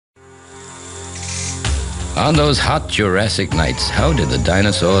On those hot Jurassic nights, how did the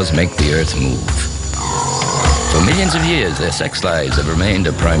dinosaurs make the Earth move? For millions of years, their sex lives have remained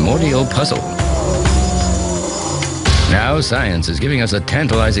a primordial puzzle. Now, science is giving us a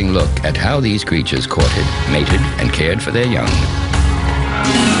tantalizing look at how these creatures courted, mated, and cared for their young.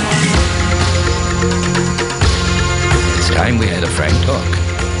 It's time we had a frank talk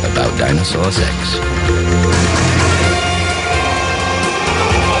about dinosaur sex.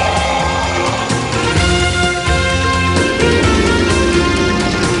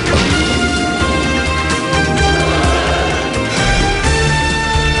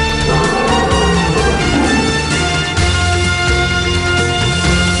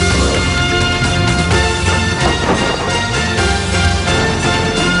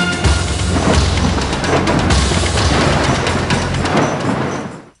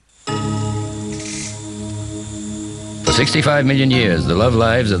 For 65 million years, the love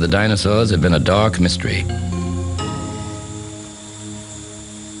lives of the dinosaurs have been a dark mystery.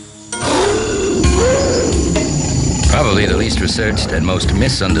 Probably the least researched and most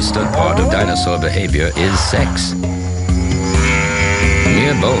misunderstood part of dinosaur behavior is sex.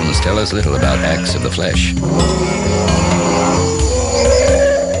 Mere bones tell us little about acts of the flesh.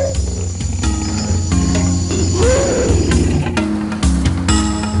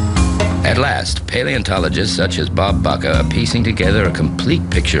 At last, paleontologists such as Bob Bakker are piecing together a complete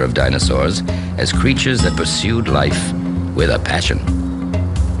picture of dinosaurs as creatures that pursued life with a passion.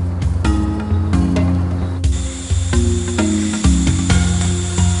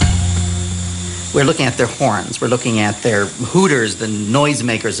 We're looking at their horns. We're looking at their hooters, the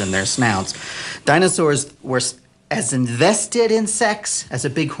noisemakers in their snouts. Dinosaurs were as invested in sex as a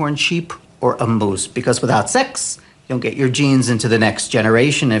bighorn sheep or a moose, because without sex, you don't get your genes into the next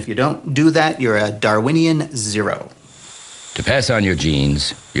generation. If you don't do that, you're a Darwinian zero. To pass on your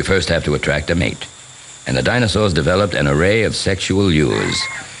genes, you first have to attract a mate. And the dinosaurs developed an array of sexual lures.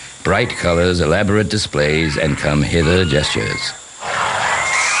 Bright colors, elaborate displays, and come-hither gestures.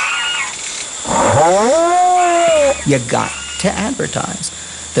 You got to advertise.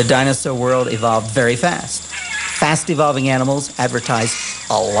 The dinosaur world evolved very fast. Fast-evolving animals advertise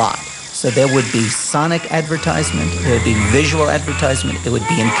a lot. So there would be sonic advertisement, there would be visual advertisement, it would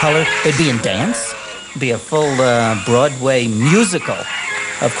be in color, it'd be in dance, it'd be a full Broadway musical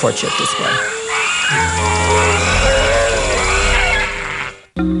of courtship display.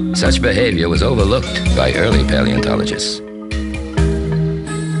 Such behavior was overlooked by early paleontologists.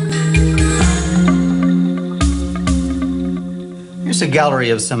 Here's a gallery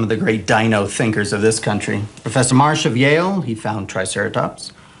of some of the great dino thinkers of this country. Professor Marsh of Yale, he found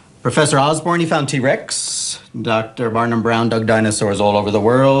Triceratops. Professor Osborne, he found T-Rex. Dr. Barnum Brown dug dinosaurs all over the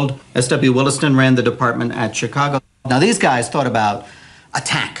world. S.W. Williston ran the department at Chicago. Now, these guys thought about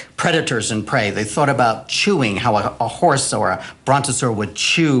attack, predators and prey. They thought about chewing, how a horse or a brontosaur would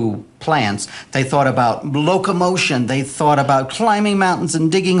chew plants. They thought about locomotion. They thought about climbing mountains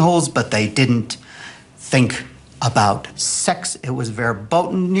and digging holes, but they didn't think about sex. It was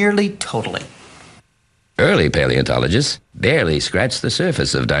verboten nearly totally. Early paleontologists barely scratched the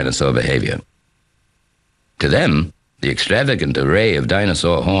surface of dinosaur behavior. To them, the extravagant array of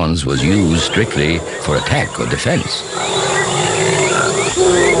dinosaur horns was used strictly for attack or defense.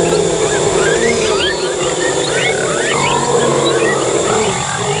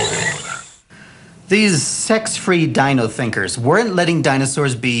 These sex-free dino thinkers weren't letting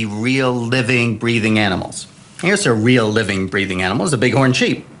dinosaurs be real, living, breathing animals. Here's a real, living, breathing animal. It's a bighorn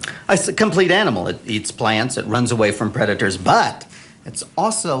sheep. It's a complete animal. It eats plants, it runs away from predators, but it's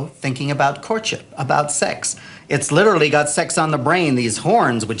also thinking about courtship, about sex. It's literally got sex on the brain. These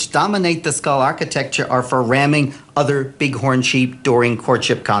horns, which dominate the skull architecture, are for ramming other bighorn sheep during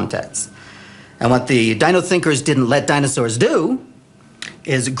courtship contests. And what the dino thinkers didn't let dinosaurs do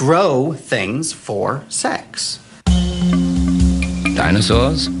is grow things for sex.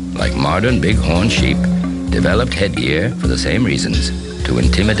 Dinosaurs, like modern bighorn sheep, developed headgear for the same reasons, to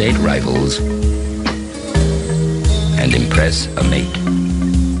intimidate rivals and impress a mate.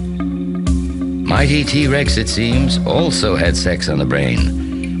 Mighty T-Rex, it seems, also had sex on the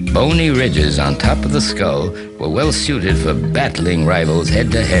brain. Bony ridges on top of the skull were well suited for battling rivals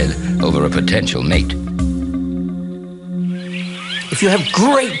head-to-head over a potential mate. If you have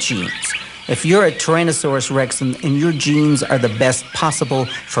great genes, if you're a Tyrannosaurus Rex and your genes are the best possible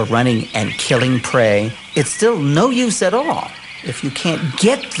for running and killing prey, it's still no use at all if you can't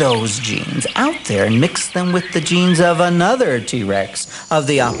get those genes out there and mix them with the genes of another T-Rex of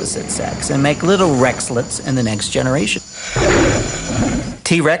the opposite sex and make little Rexlets in the next generation.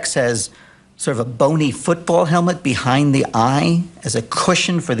 T-Rex has sort of a bony football helmet behind the eye as a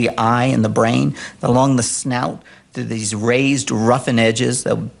cushion for the eye and the brain. Along the snout, these raised, roughened edges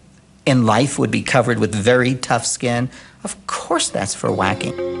that in life would be covered with very tough skin. Of course that's for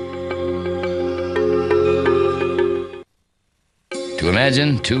whacking. To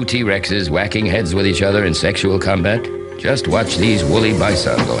imagine two T-Rexes whacking heads with each other in sexual combat, just watch these woolly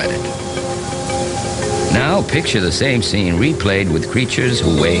bison go at it. Now picture the same scene replayed with creatures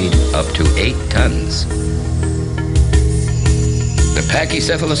who weighed up to 8 tons. The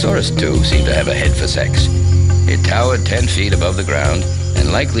Pachycephalosaurus, too, seemed to have a head for sex. It towered 10 feet above the ground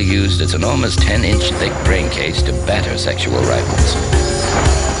and likely used its enormous 10-inch thick brain case to batter sexual rivals.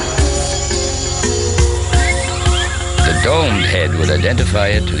 The domed head would identify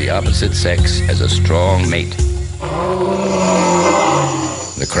it to the opposite sex as a strong mate.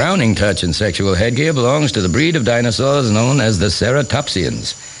 The crowning touch in sexual headgear belongs to the breed of dinosaurs known as the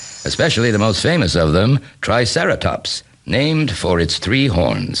ceratopsians, especially the most famous of them, Triceratops, named for its 3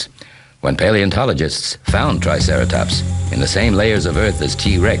 horns. When paleontologists found Triceratops in the same layers of earth as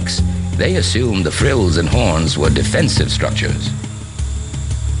T-Rex, they assumed the frills and horns were defensive structures.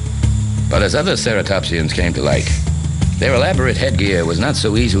 But as other ceratopsians came to light, their elaborate headgear was not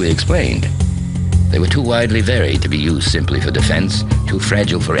so easily explained. They were too widely varied to be used simply for defense, too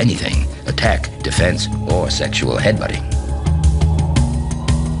fragile for anything, attack, defense, or sexual headbutting.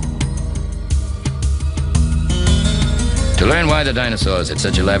 To learn why the dinosaurs had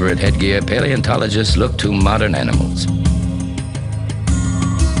such elaborate headgear, paleontologists looked to modern animals.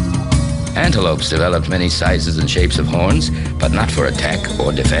 Antelopes developed many sizes and shapes of horns, but not for attack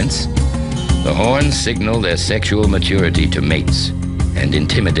or defense. The horns signal their sexual maturity to mates and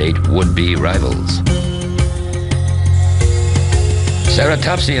intimidate would-be rivals.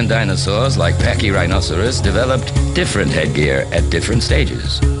 Ceratopsian dinosaurs, like Pachyrhinoceros, developed different headgear at different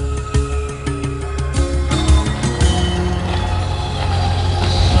stages.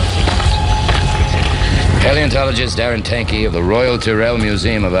 Paleontologist Darren Tankey of the Royal Tyrrell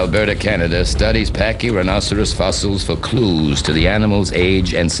Museum of Alberta, Canada, studies Pachyrhinoceros fossils for clues to the animal's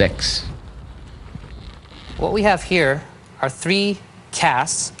age and sex. What we have here are 3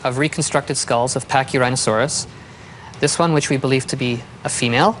 casts of reconstructed skulls of Pachyrhinoceros. This one, which we believe to be a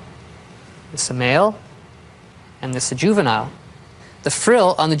female, this a male, and this a juvenile. The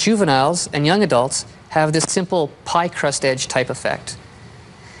frill on the juveniles and young adults have this simple pie crust edge type effect.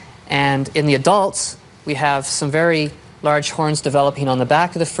 And in the adults, we have some very large horns developing on the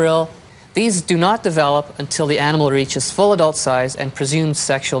back of the frill. These do not develop until the animal reaches full adult size and presumed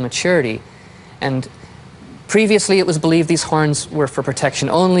sexual maturity. And previously, it was believed these horns were for protection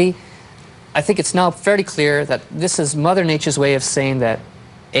only. I think it's now fairly clear that this is Mother Nature's way of saying that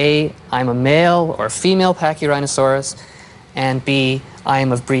A, I'm a male or female Pachyrhinoceros, and B, I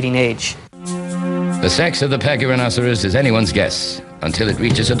am of breeding age. The sex of the Pachyrhinoceros is anyone's guess until it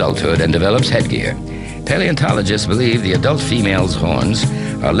reaches adulthood and develops headgear. Paleontologists believe the adult female's horns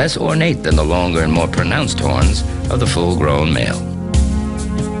are less ornate than the longer and more pronounced horns of the full-grown male.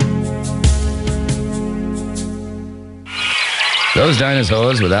 Those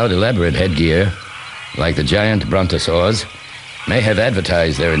dinosaurs without elaborate headgear, like the giant brontosaurs, may have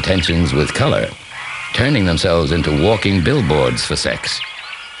advertised their intentions with color, turning themselves into walking billboards for sex.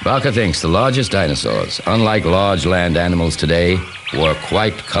 Barker thinks the largest dinosaurs, unlike large land animals today, were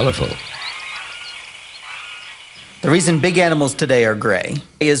quite colorful. The reason big animals today are gray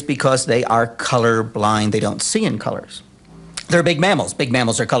is because they are color blind. They don't see in colors. They're big mammals. Big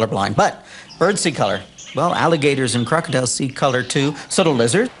mammals are colorblind, but birds see color. Well, alligators and crocodiles see color too. So do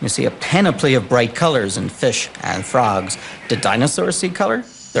lizards. You see a panoply of bright colors in fish and frogs. Did dinosaurs see color?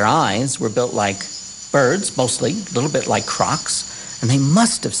 Their eyes were built like birds, mostly, a little bit like crocs, and they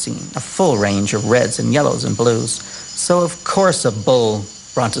must have seen a full range of reds and yellows and blues. So, of course, a bull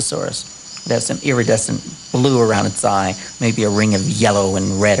brontosaurus would have some iridescent blue around its eye, maybe a ring of yellow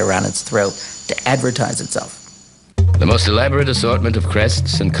and red around its throat to advertise itself. The most elaborate assortment of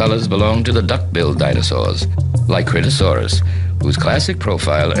crests and colors belong to the duck-billed dinosaurs, like Critosaurus, whose classic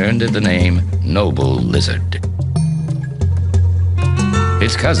profile earned it the name noble lizard.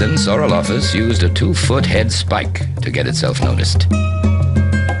 Its cousin, Saurolophus, used a 2-foot head spike to get itself noticed.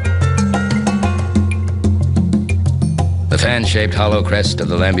 The fan-shaped hollow crest of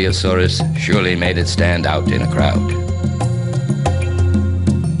the Lambeosaurus surely made it stand out in a crowd.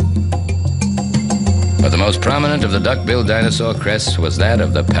 But the most prominent of the duck-billed dinosaur crests was that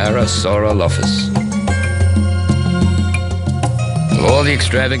of the Parasaurolophus. Of all the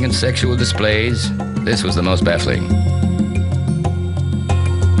extravagant sexual displays, this was the most baffling.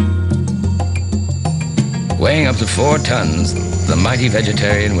 Weighing up to 4 tons, the mighty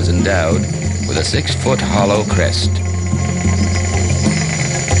vegetarian was endowed with a 6-foot hollow crest.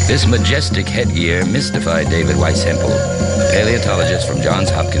 This majestic headgear mystified David Weishempel, a paleontologist from Johns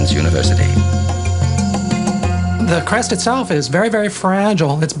Hopkins University. The crest itself is very, very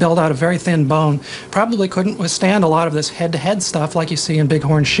fragile. It's built out of very thin bone. Probably couldn't withstand a lot of this head-to-head stuff like you see in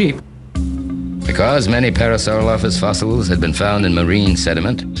bighorn sheep. Because many Parasaurolophus fossils had been found in marine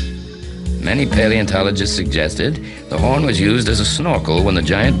sediment, many paleontologists suggested the horn was used as a snorkel when the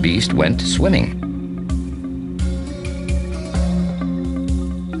giant beast went swimming.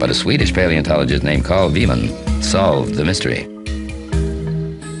 But a Swedish paleontologist named Carl Wieman solved the mystery.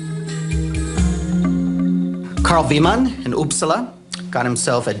 Carl Wieman in Uppsala got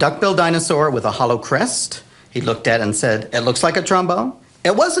himself a duck-billed dinosaur with a hollow crest. He looked at it and said, "It looks like a trombone."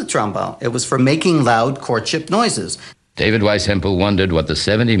 It was a trombone. It was for making loud courtship noises. David Weishempel wondered what the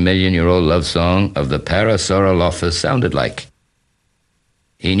 70-million-year-old love song of the Parasaurolophus sounded like.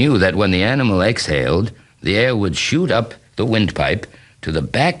 He knew that when the animal exhaled, the air would shoot up the windpipe to the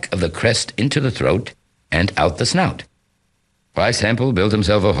back of the crest into the throat and out the snout. Weishempel built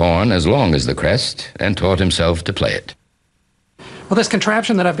himself a horn as long as the crest and taught himself to play it. Well, this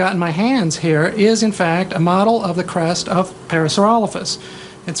contraption that I've got in my hands here is, in fact, a model of the crest of Parasaurolophus.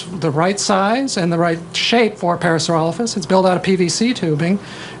 It's the right size and the right shape for Parasaurolophus. It's built out of PVC tubing.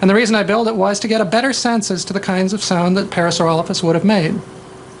 And the reason I built it was to get a better sense as to the kinds of sound that Parasaurolophus would have made.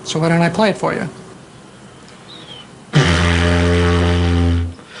 So why don't I play it for you?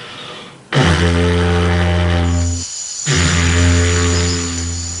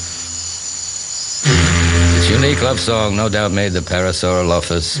 This unique love song no doubt made the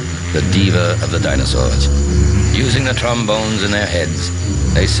Parasaurolophus the diva of the dinosaurs. Using the trombones in their heads,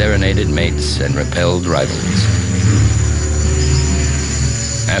 they serenaded mates and repelled rivals.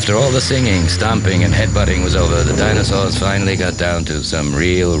 After all the singing, stomping, and headbutting was over, the dinosaurs finally got down to some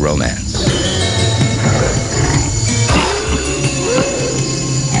real romance.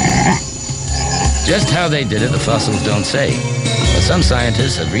 Just how they did it, the fossils don't say, but some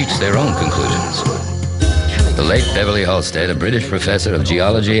scientists have reached their own conclusions. The late Beverly Halstead, a British professor of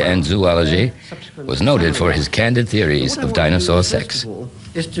geology and zoology, was noted for his candid theories of dinosaur sex.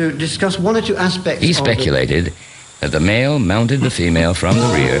 Is to discuss one or two aspects. He speculated that the male mounted the female from the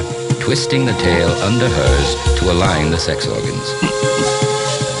rear, twisting the tail under hers to align the sex organs.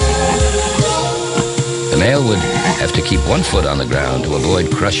 The male would have to keep one foot on the ground to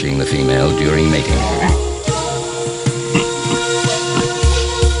avoid crushing the female during mating.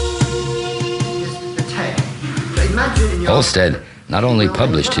 Halstead not only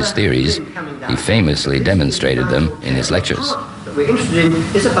published his theories, he famously demonstrated them in his lectures. That we're interested in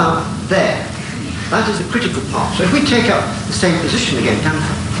is about there. That is the critical part. So if we take up the same position again,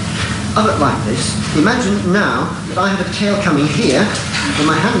 of it like this, imagine now that I have a tail coming here, and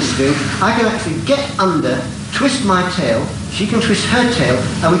my hand is doing, I can actually get under, twist my tail, she can twist her tail,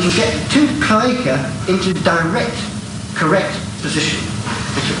 and we can get the two cloaca into direct, correct position.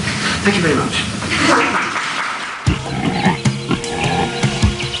 Thank you. Thank you very much.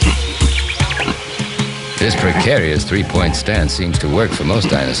 This precarious three-point stance seems to work for most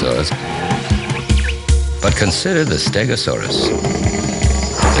dinosaurs. But consider the Stegosaurus.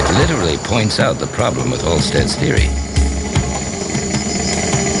 It literally points out the problem with Halstead's theory.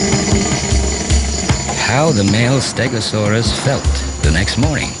 How the male Stegosaurus felt the next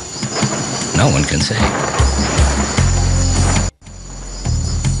morning, no one can say.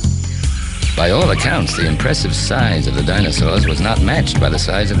 By all accounts, the impressive size of the dinosaurs was not matched by the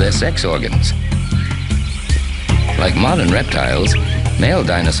size of their sex organs. Like modern reptiles, male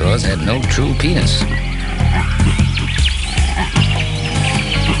dinosaurs had no true penis.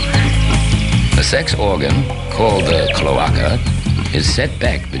 The sex organ, called the cloaca, is set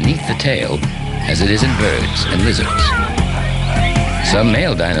back beneath the tail as it is in birds and lizards. Some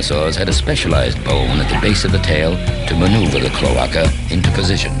male dinosaurs had a specialized bone at the base of the tail to maneuver the cloaca into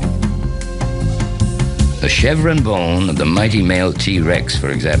position. The chevron bone of the mighty male T-Rex, for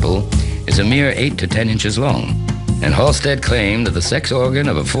example, is a mere 8 to 10 inches long. And Halstead claimed that the sex organ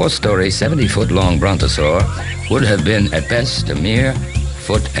of a 4-story, 70-foot-long brontosaur would have been, at best, a mere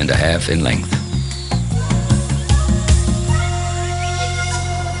 1.5 feet in length.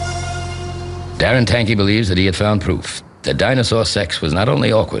 Darren Tanke believes that he had found proof that dinosaur sex was not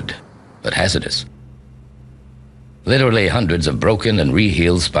only awkward, but hazardous. Literally hundreds of broken and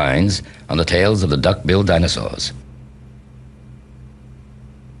re-healed spines on the tails of the duck-billed dinosaurs.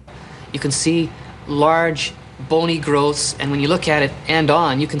 You can see large bony growths, and when you look at it end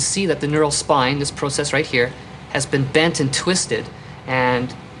on, you can see that the neural spine, this process right here, has been bent and twisted.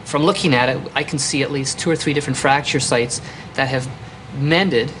 And from looking at it, I can see at least 2 or 3 different fracture sites that have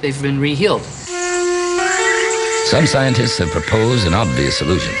mended, they've been re-healed. Some scientists have proposed an obvious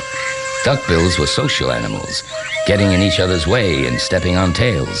solution. Duckbills were social animals, getting in each other's way and stepping on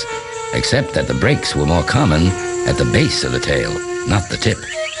tails, except that the breaks were more common at the base of the tail, not the tip.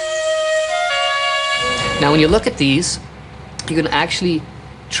 Now, when you look at these, you can actually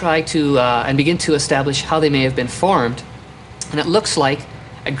try to and begin to establish how they may have been formed. And it looks like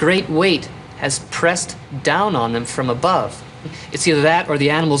a great weight has pressed down on them from above. It's either that or the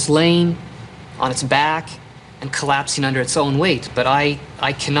animal's laying on its back and collapsing under its own weight. But I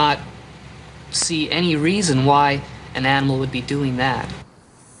cannot see any reason why an animal would be doing that.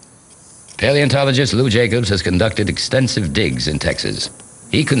 Paleontologist Lou Jacobs has conducted extensive digs in Texas.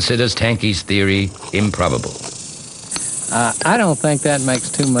 He considers Tanke's theory improbable. I don't think that makes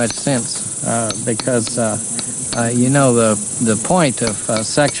too much sense because, you know, the point of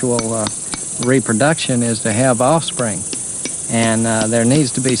sexual reproduction is to have offspring. And there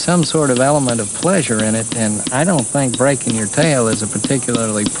needs to be some sort of element of pleasure in it, and I don't think breaking your tail is a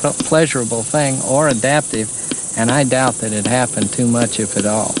particularly pleasurable thing or adaptive, and I doubt that it happened too much, if at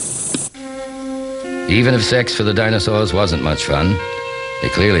all. Even if sex for the dinosaurs wasn't much fun,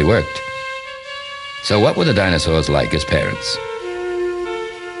 it clearly worked. So what were the dinosaurs like as parents?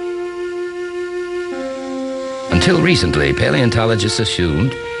 Until recently, paleontologists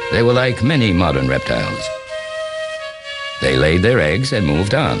assumed they were like many modern reptiles. They laid their eggs and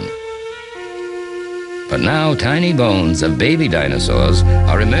moved on. But now tiny bones of baby dinosaurs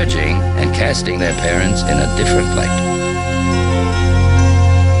are emerging and casting their parents in a different light.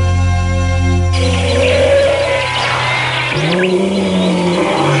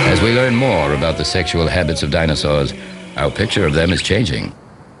 As we learn more about the sexual habits of dinosaurs, our picture of them is changing.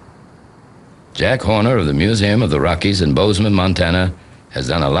 Jack Horner of the Museum of the Rockies in Bozeman, Montana, has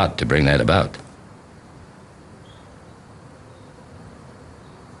done a lot to bring that about.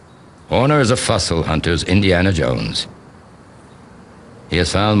 Horner is a fossil hunter's Indiana Jones. He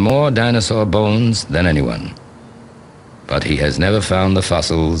has found more dinosaur bones than anyone, but he has never found the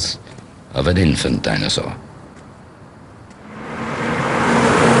fossils of an infant dinosaur.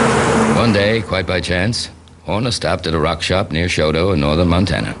 One day, quite by chance, Horner stopped at a rock shop near Choteau in northern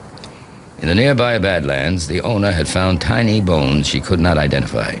Montana. In the nearby Badlands, the owner had found tiny bones she could not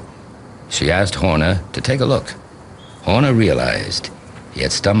identify. She asked Horner to take a look. Horner realized he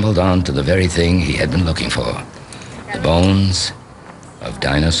had stumbled onto the very thing he had been looking for, the bones of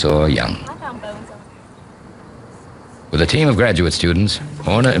dinosaur young. With a team of graduate students,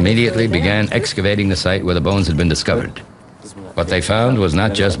 Horner immediately began excavating the site where the bones had been discovered. What they found was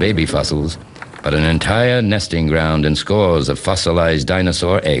not just baby fossils, but an entire nesting ground and scores of fossilized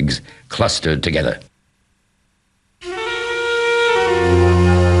dinosaur eggs clustered together.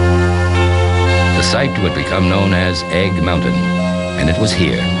 The site would become known as Egg Mountain, and it was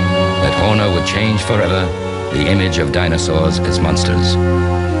here that Horner would change forever the image of dinosaurs as monsters.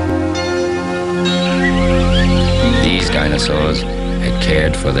 These dinosaurs had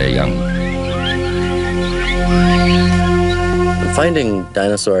cared for their young. Finding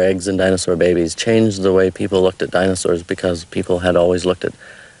dinosaur eggs and dinosaur babies changed the way people looked at dinosaurs, because people had always looked at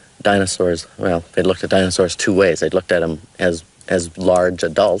dinosaurs, well, they'd looked at dinosaurs two ways. They'd looked at them as large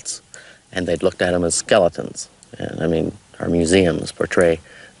adults, and they'd looked at them as skeletons. And I mean, our museums portray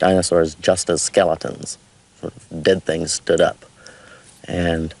dinosaurs just as skeletons. Sort of dead things stood up.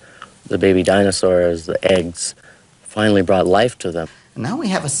 And the baby dinosaurs, the eggs, finally brought life to them. Now we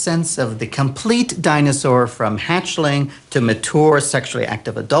have a sense of the complete dinosaur, from hatchling to mature sexually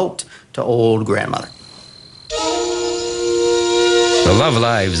active adult to old grandmother. The love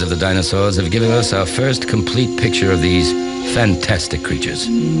lives of the dinosaurs have given us our first complete picture of these fantastic creatures.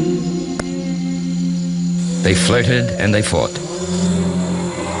 They flirted and they fought.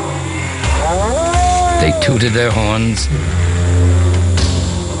 They tooted their horns,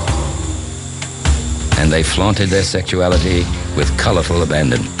 and they flaunted their sexuality with colorful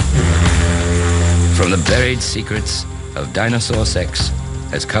abandon. From the buried secrets of dinosaur sex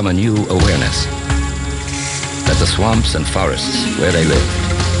has come a new awareness that the swamps and forests where they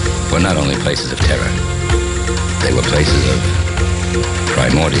lived were not only places of terror, they were places of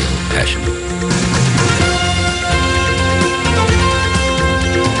primordial passion.